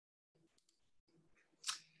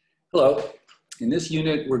Hello. In this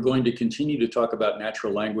unit, we're going to continue to talk about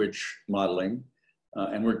natural language modeling,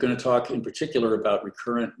 and we're going to talk in particular about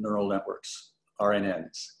recurrent neural networks,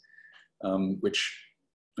 RNNs, which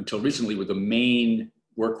until recently were the main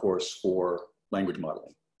workhorse for language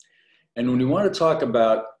modeling. And when we want to talk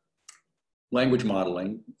about language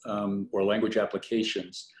modeling or language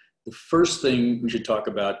applications, the first thing we should talk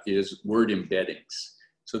about is word embeddings.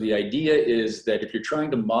 So the idea is that if you're trying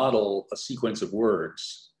to model a sequence of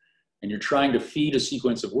words, and you're trying to feed a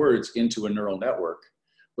sequence of words into a neural network,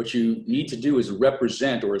 what you need to do is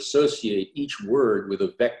represent or associate each word with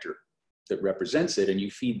a vector that represents it, and you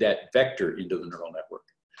feed that vector into the neural network.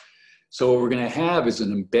 So what we're going to have is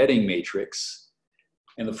an embedding matrix,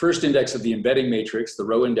 and the first index of the embedding matrix, the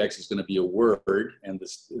row index, is going to be a word, and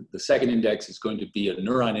the second index is going to be a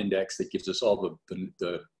neuron index that gives us all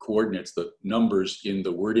the coordinates, the numbers in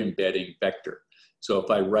the word embedding vector. So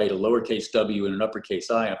if I write a lowercase w and an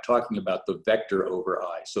uppercase I, I'm talking about the vector over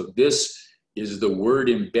I. So this is the word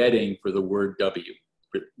embedding for the word W.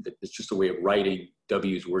 It's just a way of writing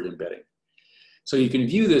W's word embedding. So you can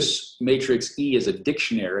view this matrix E as a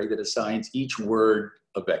dictionary that assigns each word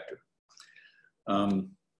a vector.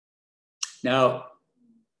 Now,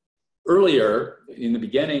 earlier in the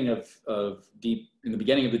beginning of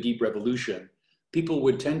the deep revolution, people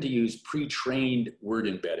would tend to use pre-trained word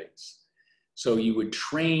embeddings. So you would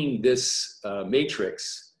train this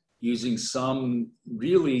matrix using some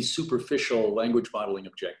really superficial language modeling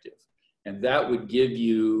objective. And that would give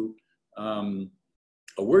you a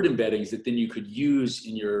word embeddings that then you could use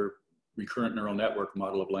in your recurrent neural network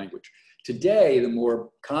model of language. Today, the more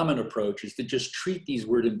common approach is to just treat these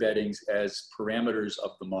word embeddings as parameters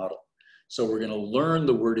of the model. So we're going to learn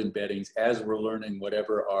the word embeddings as we're learning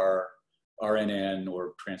whatever our RNN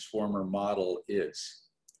or transformer model is.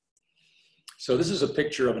 So this is a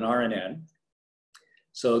picture of an RNN.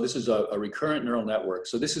 So this is a recurrent neural network.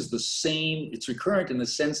 So this is the same, it's recurrent in the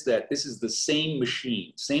sense that this is the same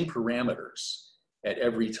machine, same parameters at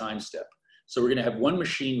every time step. So we're going to have one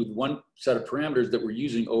machine with one set of parameters that we're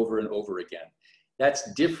using over and over again.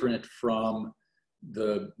 That's different from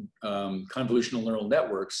the convolutional neural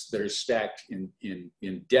networks that are stacked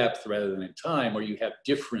in depth rather than in time, where you have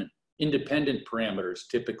different independent parameters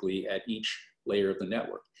typically at each layer of the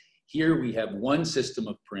network. Here we have one system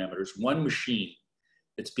of parameters, one machine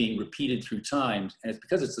that's being repeated through time, and it's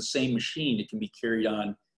because it's the same machine, it can be carried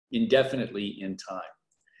on indefinitely in time.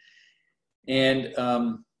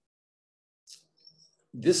 And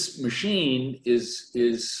this machine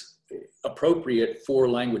is appropriate for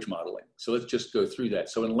language modeling. So let's just go through that.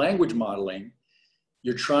 So in language modeling,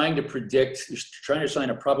 you're trying to predict, you're trying to assign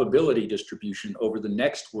a probability distribution over the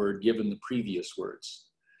next word given the previous words.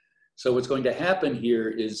 So what's going to happen here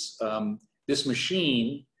is this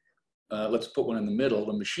machine, let's put one in the middle,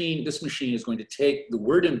 this machine is going to take the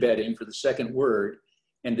word embedding for the second word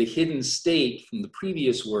and the hidden state from the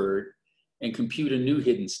previous word and compute a new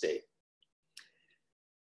hidden state.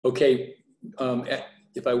 Okay,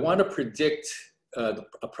 if I want to predict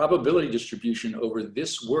a probability distribution over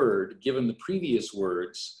this word given the previous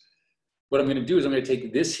words, what I'm going to do is I'm going to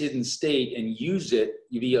take this hidden state and use it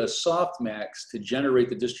via softmax to generate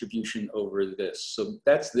the distribution over this. So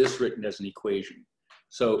that's this written as an equation.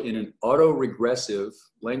 So in an autoregressive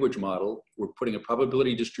language model, we're putting a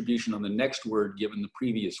probability distribution on the next word given the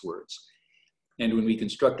previous words. And when we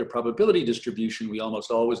construct a probability distribution, we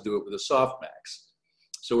almost always do it with a softmax.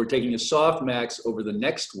 So we're taking a softmax over the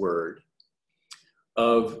next word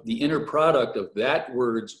of the inner product of that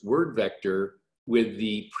word's word vector with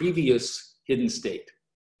the previous hidden state.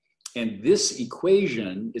 And this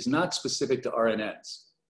equation is not specific to RNNs.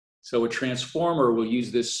 So a transformer will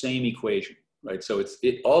use this same equation, right? So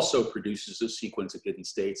it also produces a sequence of hidden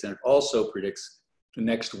states, and it also predicts the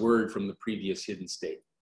next word from the previous hidden state.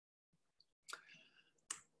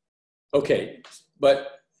 Okay,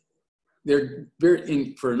 but for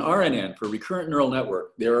an RNN, for a recurrent neural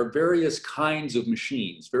network, there are various kinds of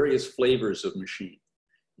machines, various flavors of machine.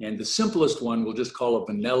 And the simplest one we'll just call a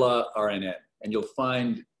vanilla RNN. And you'll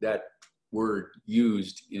find that word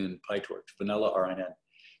used in PyTorch, vanilla RNN.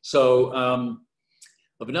 So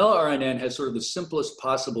a vanilla RNN has sort of the simplest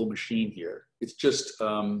possible machine here. It's just,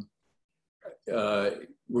 we're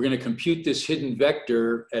going to compute this hidden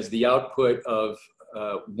vector as the output of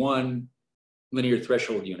one linear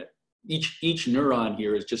threshold unit. Each neuron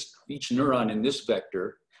here is just, each neuron in this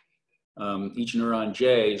vector, each neuron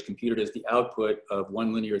J is computed as the output of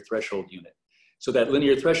one linear threshold unit. So that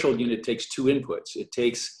linear threshold unit takes two inputs. It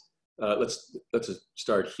takes, let's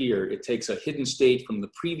start here. It takes a hidden state from the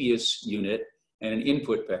previous unit and an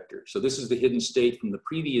input vector. So this is the hidden state from the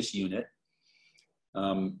previous unit.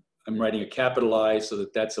 I'm writing a capital I so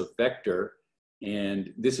that that's a vector.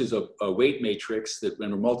 And this is a weight matrix that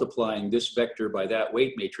when we're multiplying this vector by that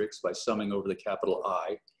weight matrix by summing over the capital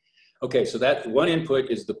I. Okay, so that one input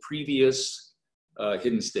is the previous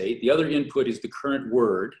hidden state. The other input is the current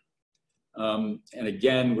word. And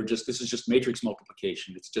again, this is just matrix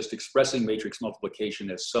multiplication. It's just expressing matrix multiplication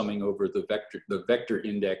as summing over the vector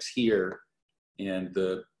index here and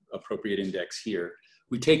the appropriate index here.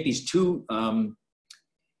 We take these two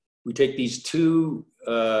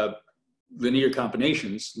linear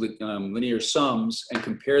combinations, linear sums, and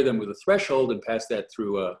compare them with a threshold and pass that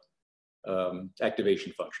through a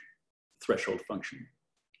activation function, threshold function.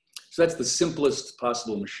 So that's the simplest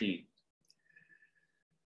possible machine.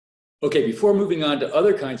 Okay, before moving on to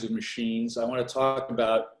other kinds of machines, I want to talk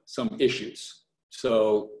about some issues.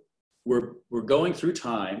 So we're going through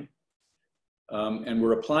time, and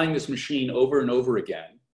we're applying this machine over and over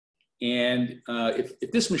again. And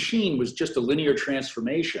if this machine was just a linear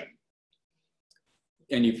transformation,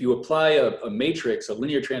 and if you apply a matrix, a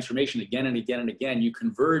linear transformation again and again and again, you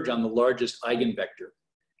converge on the largest eigenvector.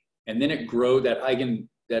 And then that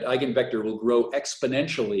eigenvector will grow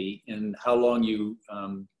exponentially in how long you,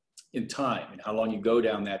 in time, and how long you go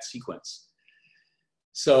down that sequence.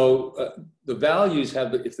 So the values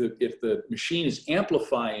have, if the machine is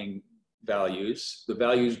amplifying values, the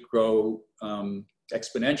values grow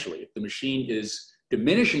exponentially. If the machine is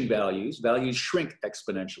diminishing values, values shrink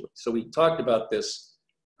exponentially. So we talked about this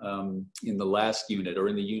in the last unit, or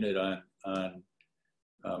in the unit on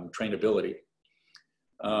trainability.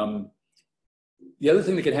 The other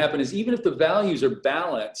thing that can happen is even if the values are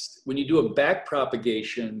balanced, when you do a back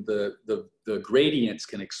propagation, the gradients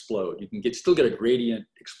can explode. You can still get a gradient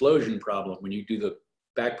explosion problem when you do the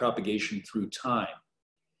back propagation through time.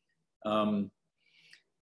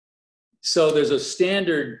 So there's a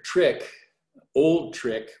standard trick, old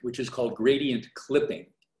trick, which is called gradient clipping.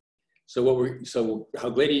 So how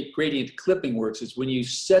gradient clipping works is when you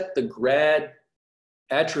set the grad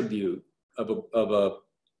attribute of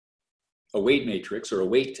a weight matrix or a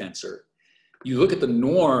weight tensor, you look at the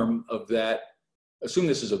norm of that. Assume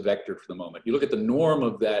this is a vector for the moment. You look at the norm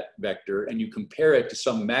of that vector and you compare it to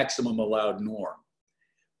some maximum allowed norm.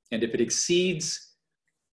 And if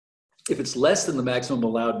it's less than the maximum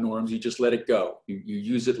allowed norms, you just let it go. You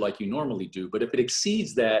use it like you normally do. But if it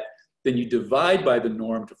exceeds that, then you divide by the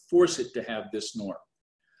norm to force it to have this norm.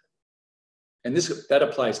 And that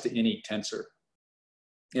applies to any tensor.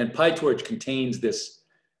 And PyTorch contains this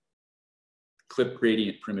clip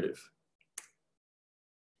gradient primitive.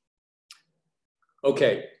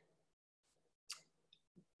 Okay,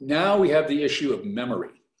 now we have the issue of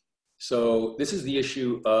memory. So this is the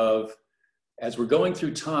issue of, as we're going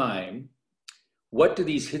through time, what do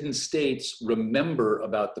these hidden states remember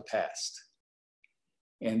about the past?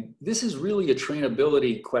 And this is really a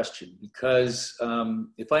trainability question, because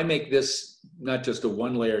if I make this not just a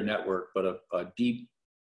one-layer network, but a deep,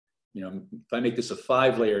 if I make this a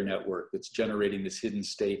 5-layer network that's generating this hidden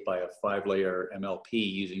state by a 5-layer MLP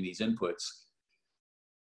using these inputs,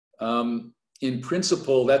 in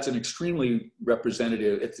principle, that's an extremely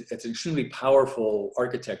representative, it's an extremely powerful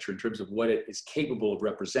architecture in terms of what it is capable of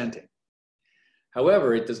representing.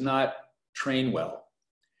 However, it does not train well.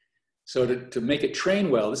 So to make it train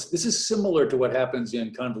well, this is similar to what happens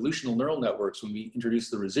in convolutional neural networks when we introduce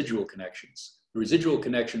the residual connections. The residual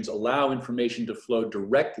connections allow information to flow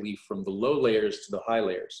directly from the low layers to the high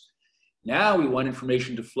layers. Now we want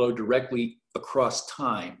information to flow directly across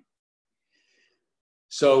time.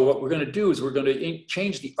 So what we're going to do is we're going to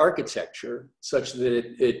change the architecture such that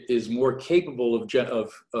it is more capable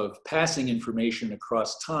of passing information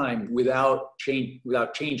across time without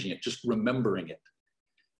changing it, just remembering it.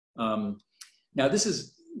 Now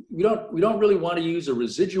we don't really want to use a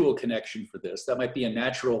residual connection for this. That might be a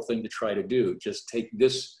natural thing to try to do. Just take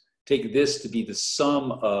this to be the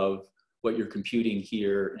sum of what you're computing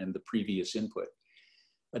here and the previous input.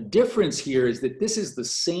 A difference here is that this is the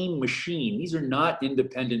same machine. These are not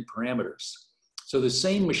independent parameters. So the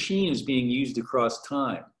same machine is being used across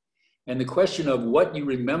time. And the question of what you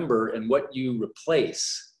remember and what you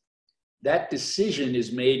replace, that decision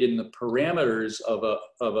is made in the parameters of a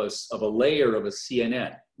layer of a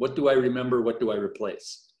CNN. What do I remember? What do I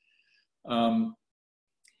replace?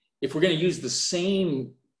 If we're going to use the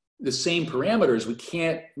same parameters, we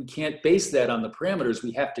can't base that on the parameters.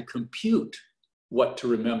 We have to compute what to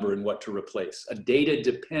remember and what to replace, a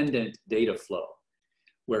data-dependent data flow.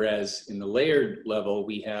 Whereas in the layered level,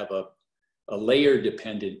 we have a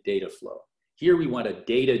layer-dependent data flow. Here we want a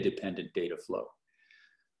data-dependent data flow.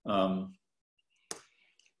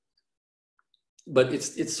 But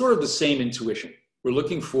it's sort of the same intuition. we're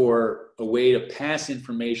looking for a way to pass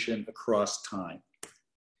information across time.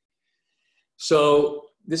 So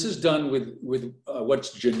this is done with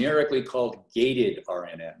what's generically called gated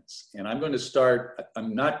RNNs. And I'm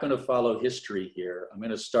not going to follow history here. I'm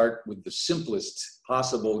going to start with the simplest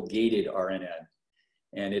possible gated RNN.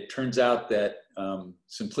 And it turns out that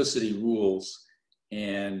simplicity rules,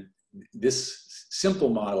 and this simple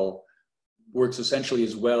model works essentially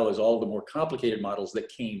as well as all the more complicated models that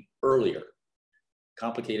came earlier.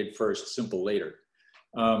 Complicated first, simple later.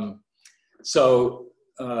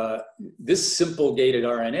 This simple gated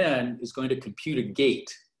RNN is going to compute a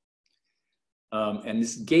gate. And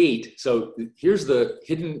this gate, so here's the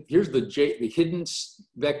hidden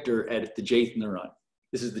vector at the jth neuron.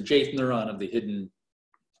 This is the jth neuron of the hidden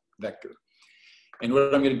vector. And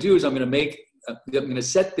what I'm going to do is I'm going to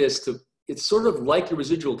set this to, it's sort of like a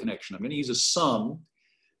residual connection. I'm going to use a sum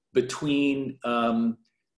between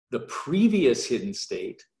the previous hidden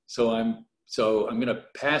state. So I'm going to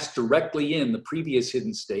pass directly in the previous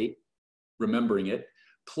hidden state, remembering it,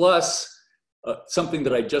 plus something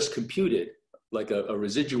that I just computed, like a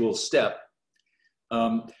residual step.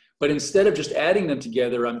 But instead of just adding them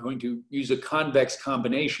together, I'm going to use a convex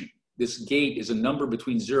combination. This gate is a number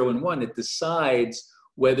between 0 and 1 that decides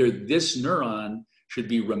whether this neuron should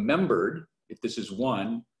be remembered, if this is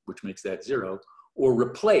 1, which makes that 0, or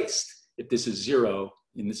replaced, if this is 0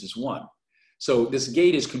 and this is 1. So this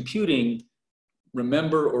gate is computing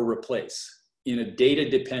remember or replace in a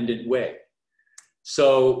data-dependent way.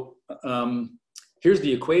 So here's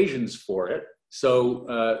the equations for it.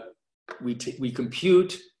 So we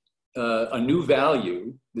compute a new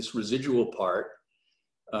value, this residual part,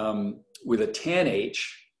 with a tan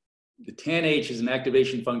h. The tan h is an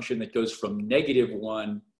activation function that goes from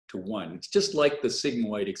 -1 to 1. It's just like the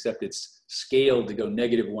sigmoid, except it's scaled to go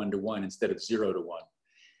 -1 to 1 instead of 0 to 1.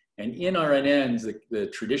 And in RNNs, the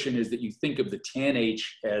tradition is that you think of the tan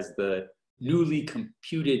h as the newly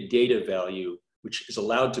computed data value, which is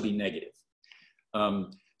allowed to be negative.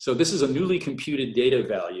 So this is a newly computed data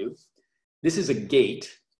value. This is a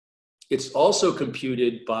gate. It's also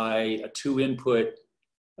computed by a 2-input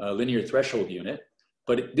linear threshold unit,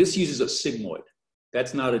 but this uses a sigmoid.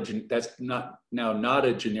 That's not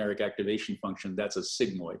a generic activation function. That's a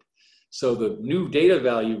sigmoid. So the new data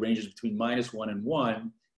value ranges between -1 and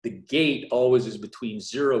 1. The gate always is between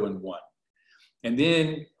 0 and 1. And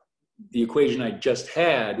then the equation I just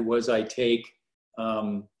had was I take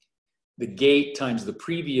the gate times the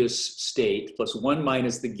previous state plus 1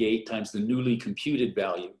 minus the gate times the newly computed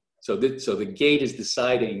value. So the gate is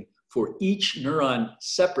deciding for each neuron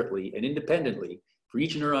separately and independently,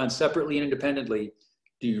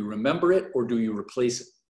 do you remember it or do you replace it?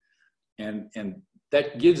 And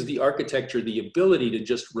that gives the architecture the ability to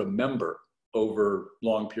just remember over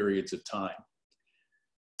long periods of time.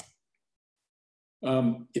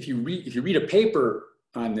 If you read a paper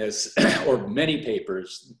on this, or many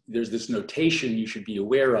papers, there's this notation you should be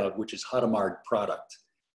aware of, which is Hadamard product,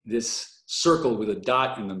 this circle with a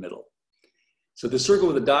dot in the middle. So the circle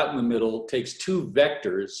with a dot in the middle takes two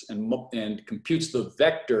vectors and computes the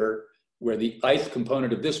vector where the ith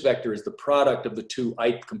component of this vector is the product of the two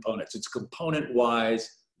ith components. It's component-wise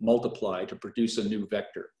multiplied to produce a new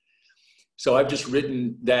vector. So I've just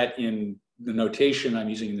written that in the notation I'm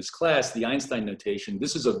using in this class, the Einstein notation.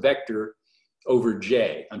 This is a vector over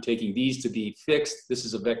J. I'm taking these to be fixed. This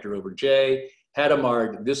is a vector over J.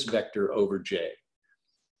 Hadamard, this vector over J.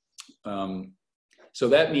 So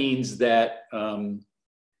that means that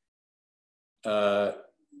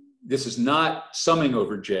this is not summing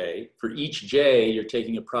over J. For each J, you're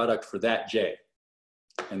taking a product for that J.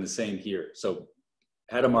 And the same here. So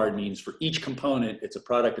Hadamard means for each component, it's a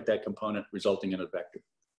product of that component resulting in a vector.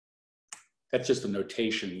 That's just a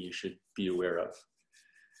notation you should be aware of.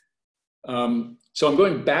 So I'm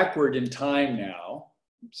going backward in time now.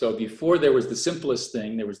 So before there was the simplest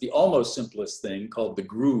thing, there was the almost simplest thing called the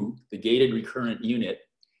GRU, the gated recurrent unit.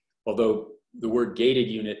 Although the word gated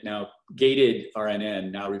unit now, gated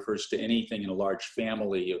RNN now refers to anything in a large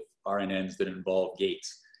family of RNNs that involve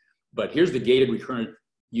gates. But here's the gated recurrent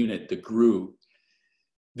unit, the GRU.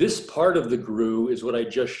 This part of the GRU is what I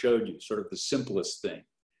just showed you, sort of the simplest thing.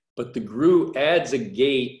 But the GRU adds a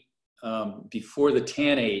gate before the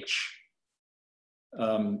tan H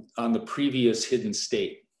on the previous hidden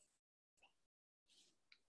state,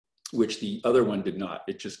 which the other one did not.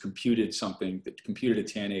 It just computed something that computed a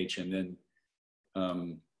tan H and then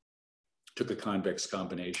took a convex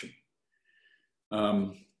combination.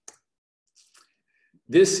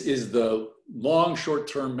 This is the long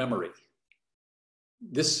short-term memory.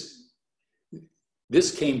 This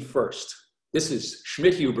came first. This is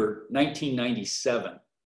Schmidt-Huber, 1997,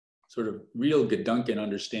 sort of real Gedunken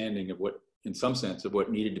understanding of what, in some sense, of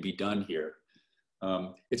what needed to be done here.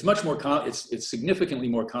 It's much more, it's significantly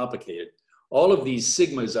more complicated. All of these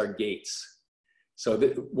sigmas are gates. So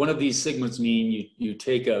one of these sigmas mean you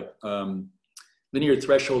take a linear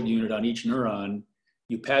threshold unit on each neuron,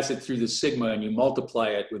 you pass it through the sigma and you multiply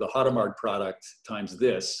it with a Hadamard product times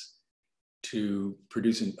this to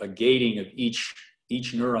produce a gating of each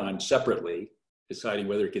neuron separately, deciding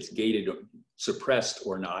whether it gets gated or suppressed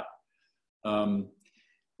or not.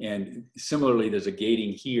 And similarly, there's a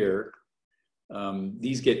gating here.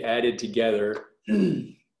 These get added together.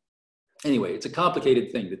 Anyway, it's a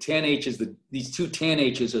complicated thing. The tan-H is these two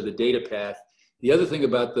tan-H's are the data path. The other thing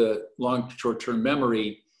about the long short-term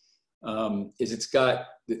memory is it's got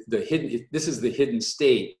the hidden, this is the hidden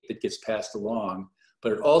state that gets passed along,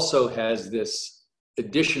 but it also has this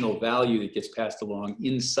additional value that gets passed along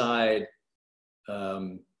inside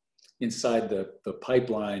the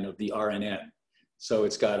pipeline of the RNN. So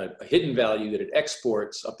it's got a hidden value that it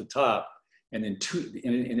exports up the top, and then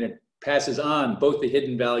and it passes on both the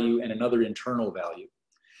hidden value and another internal value.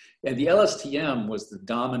 And the LSTM was the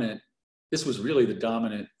dominant, this was really the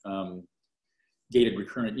dominant gated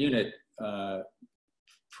recurrent unit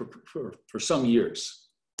for some years.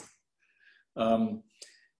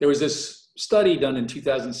 There was this study done in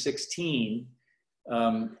 2016.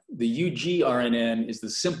 The UG RNN is the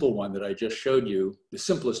simple one that I just showed you, the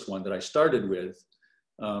simplest one that I started with.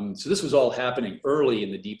 So this was all happening early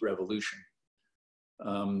in the deep revolution.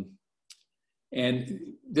 And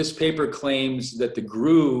this paper claims that the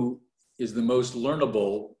GRU is the most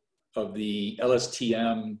learnable of the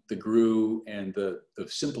LSTM, the GRU, and the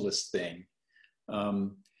simplest thing.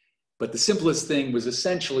 But the simplest thing was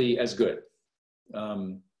essentially as good.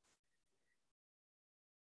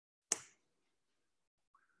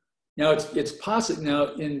 Now it's possible,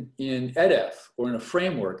 now in EDF or in a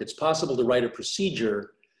framework, it's possible to write a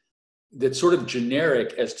procedure that's sort of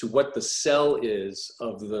generic as to what the cell is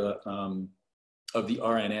of the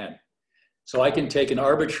RNN. So I can take an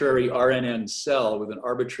arbitrary RNN cell with an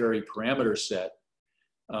arbitrary parameter set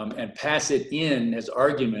and pass it in as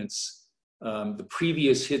arguments the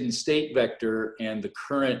previous hidden state vector and the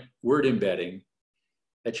current word embedding.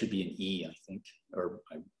 That should be an E, I think, or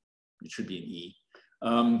it should be an E.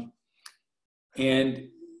 And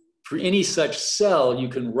for any such cell, you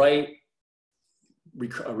can write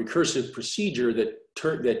a recursive procedure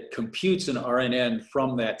that computes an RNN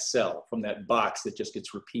from that cell, from that box that just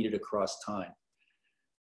gets repeated across time.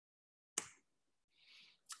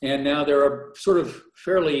 And now there are sort of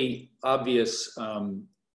fairly obvious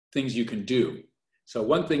things you can do. So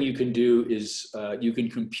one thing you can do is you can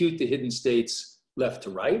compute the hidden states left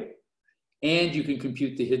to right, and you can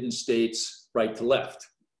compute the hidden states right to left.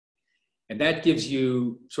 And that gives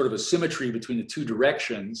you sort of a symmetry between the two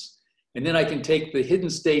directions. And then I can take the hidden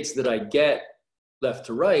states that I get left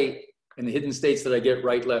to right and the hidden states that I get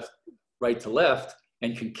right to left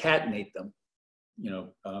and concatenate them.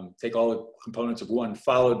 Take all the components of one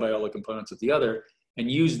followed by all the components of the other and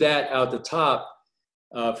use that out the top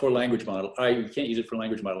for language model. You can't use it for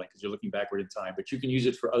language modeling because you're looking backward in time, but you can use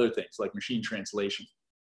it for other things like machine translation.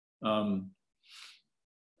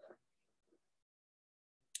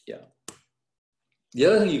 Yeah. The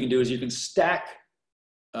other thing you can do is you can stack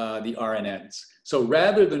the RNNs. So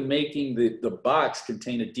rather than making the box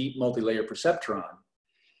contain a deep multi-layer perceptron,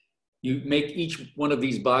 you make each one of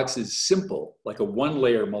these boxes simple, like a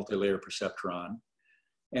one-layer multi-layer perceptron,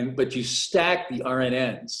 but you stack the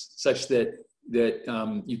RNNs such that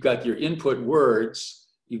you've got your input words,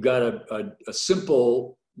 you've got a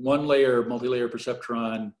simple one-layer multi-layer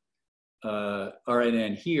perceptron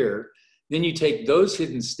RNN here. Then you take those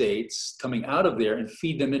hidden states coming out of there and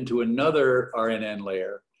feed them into another RNN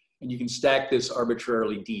layer, and you can stack this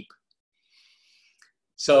arbitrarily deep.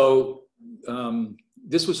 So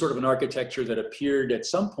this was sort of an architecture that appeared at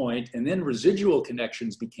some point, and then residual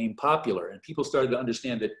connections became popular, and people started to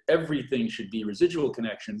understand that everything should be residual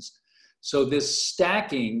connections. So this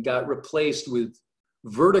stacking got replaced with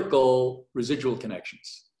vertical residual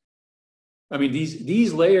connections. I mean,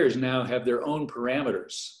 these layers now have their own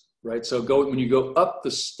parameters. Right, so when you go up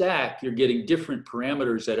the stack, you're getting different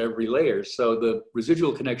parameters at every layer. So the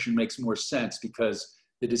residual connection makes more sense because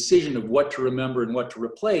the decision of what to remember and what to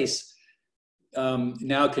replace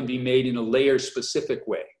now can be made in a layer-specific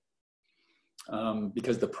way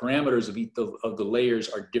because the parameters of the layers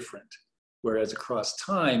are different. Whereas across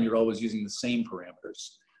time, you're always using the same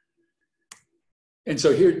parameters. And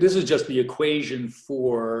so here, this is just the equation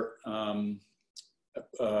for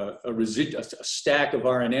a stack of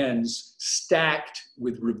RNNs stacked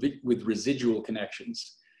with residual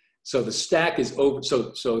connections. So the stack is over.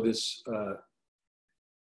 So this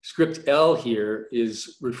script L here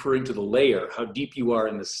is referring to the layer, how deep you are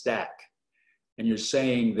in the stack. And you're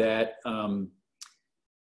saying that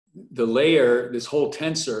the layer, this whole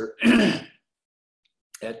tensor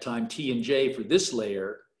at time t and j for this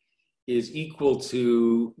layer is equal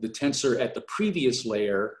to the tensor at the previous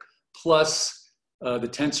layer plus the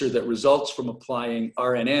tensor that results from applying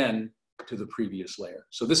RNN to the previous layer.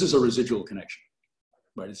 So this is a residual connection,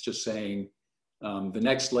 right? It's just saying the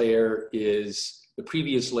next layer is the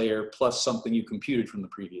previous layer plus something you computed from the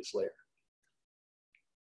previous layer.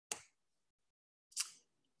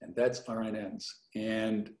 And that's RNNs.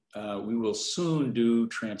 And we will soon do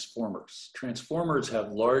transformers. Transformers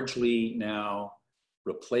have largely now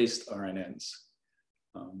replaced RNNs.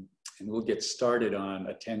 And we'll get started on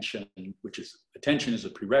attention, attention is a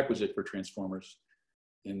prerequisite for transformers.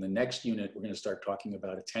 In the next unit, we're going to start talking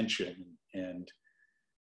about attention and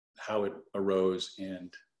how it arose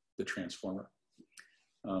and the transformer.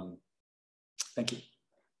 Thank you.